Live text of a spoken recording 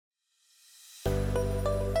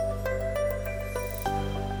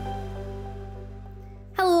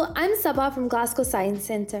I'm Sabah from Glasgow Science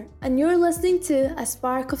Centre, and you're listening to A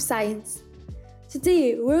Spark of Science.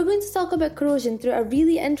 Today, we're going to talk about corrosion through a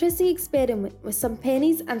really interesting experiment with some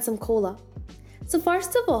pennies and some cola. So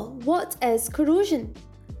first of all, what is corrosion?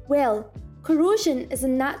 Well, corrosion is a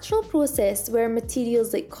natural process where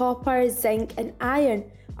materials like copper, zinc and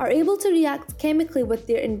iron are able to react chemically with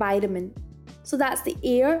their environment. So that's the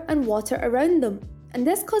air and water around them, and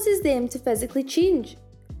this causes them to physically change.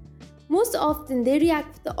 Most often they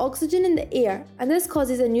react with the oxygen in the air, and this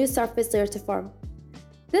causes a new surface layer to form.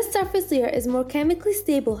 This surface layer is more chemically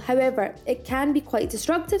stable, however, it can be quite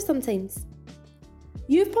destructive sometimes.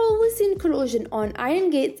 You've probably seen corrosion on iron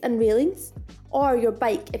gates and railings, or your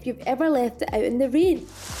bike if you've ever left it out in the rain.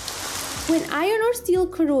 When iron or steel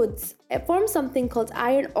corrodes, it forms something called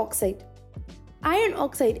iron oxide. Iron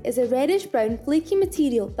oxide is a reddish-brown flaky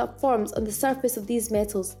material that forms on the surface of these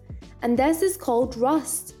metals, and this is called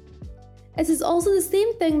rust. It is also the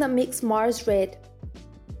same thing that makes Mars red.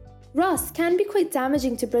 Rust can be quite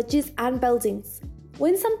damaging to bridges and buildings.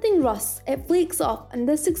 When something rusts, it flakes off and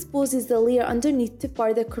this exposes the layer underneath to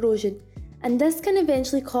further corrosion, and this can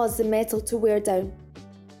eventually cause the metal to wear down.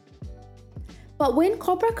 But when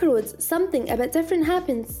copper corrodes, something a bit different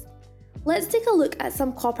happens. Let's take a look at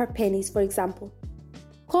some copper pennies, for example.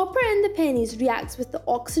 Copper in the pennies reacts with the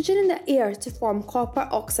oxygen in the air to form copper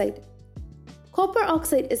oxide. Copper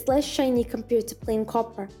oxide is less shiny compared to plain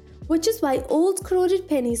copper, which is why old corroded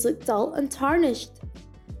pennies look dull and tarnished.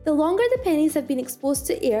 The longer the pennies have been exposed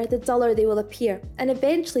to air, the duller they will appear, and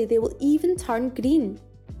eventually they will even turn green.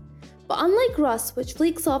 But unlike rust, which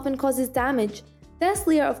flakes off and causes damage, this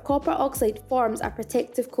layer of copper oxide forms a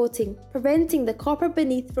protective coating, preventing the copper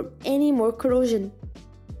beneath from any more corrosion.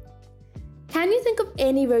 Can you think of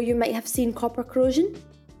anywhere you might have seen copper corrosion?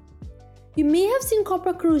 You may have seen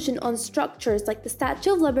copper corrosion on structures like the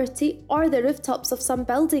Statue of Liberty or the rooftops of some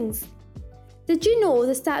buildings. Did you know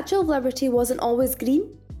the Statue of Liberty wasn't always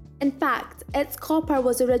green? In fact, its copper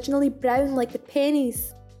was originally brown like the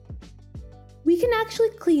pennies. We can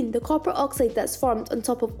actually clean the copper oxide that's formed on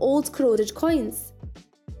top of old corroded coins.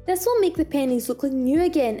 This will make the pennies look like new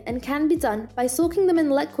again and can be done by soaking them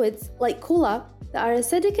in liquids like cola that are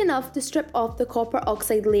acidic enough to strip off the copper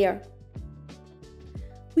oxide layer.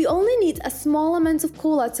 We only need a small amount of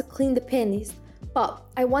cola to clean the pennies, but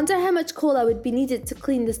I wonder how much cola would be needed to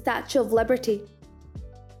clean the Statue of Liberty.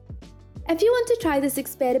 If you want to try this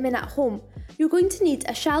experiment at home, you're going to need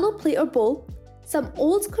a shallow plate or bowl, some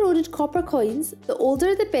old corroded copper coins, the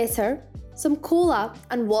older the better, some cola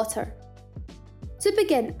and water. To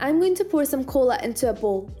begin, I'm going to pour some cola into a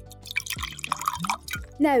bowl.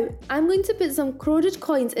 Now, I'm going to put some corroded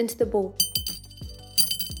coins into the bowl.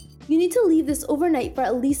 You need to leave this overnight for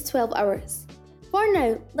at least 12 hours. For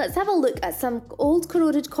now, let's have a look at some old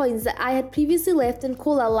corroded coins that I had previously left in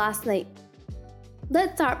cola last night.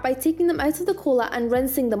 Let's start by taking them out of the cola and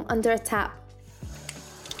rinsing them under a tap.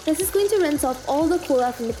 This is going to rinse off all the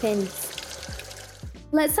cola from the pennies.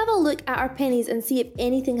 Let's have a look at our pennies and see if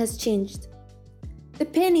anything has changed. The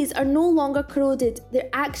pennies are no longer corroded, they're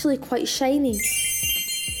actually quite shiny.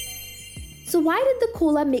 So why did the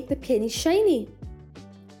cola make the pennies shiny?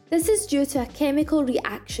 This is due to a chemical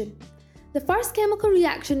reaction. The first chemical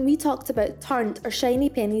reaction we talked about turned our shiny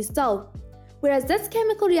pennies dull, whereas this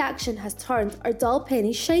chemical reaction has turned our dull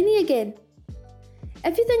pennies shiny again.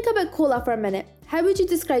 If you think about cola for a minute, how would you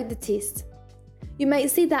describe the taste? You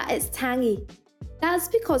might say that it's tangy. That's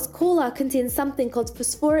because cola contains something called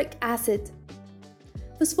phosphoric acid.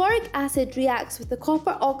 Phosphoric acid reacts with the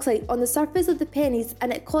copper oxide on the surface of the pennies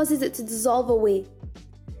and it causes it to dissolve away.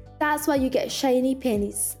 That's why you get shiny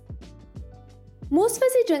pennies. Most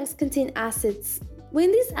fizzy drinks contain acids.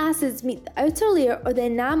 When these acids meet the outer layer or the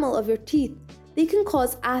enamel of your teeth, they can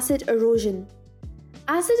cause acid erosion.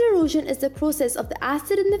 Acid erosion is the process of the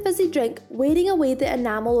acid in the fizzy drink wearing away the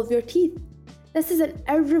enamel of your teeth. This is an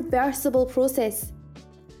irreversible process.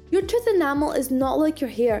 Your tooth enamel is not like your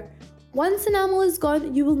hair. Once enamel is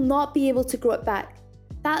gone, you will not be able to grow it back.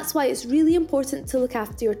 That's why it's really important to look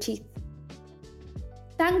after your teeth.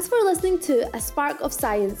 Thanks for listening to A Spark of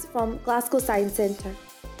Science from Glasgow Science Centre.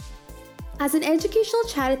 As an educational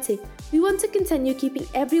charity, we want to continue keeping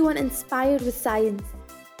everyone inspired with science.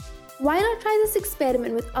 Why not try this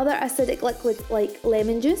experiment with other acidic liquids like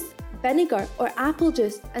lemon juice, vinegar or apple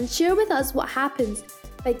juice and share with us what happens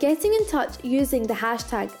by getting in touch using the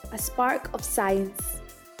hashtag #ASparkOfScience.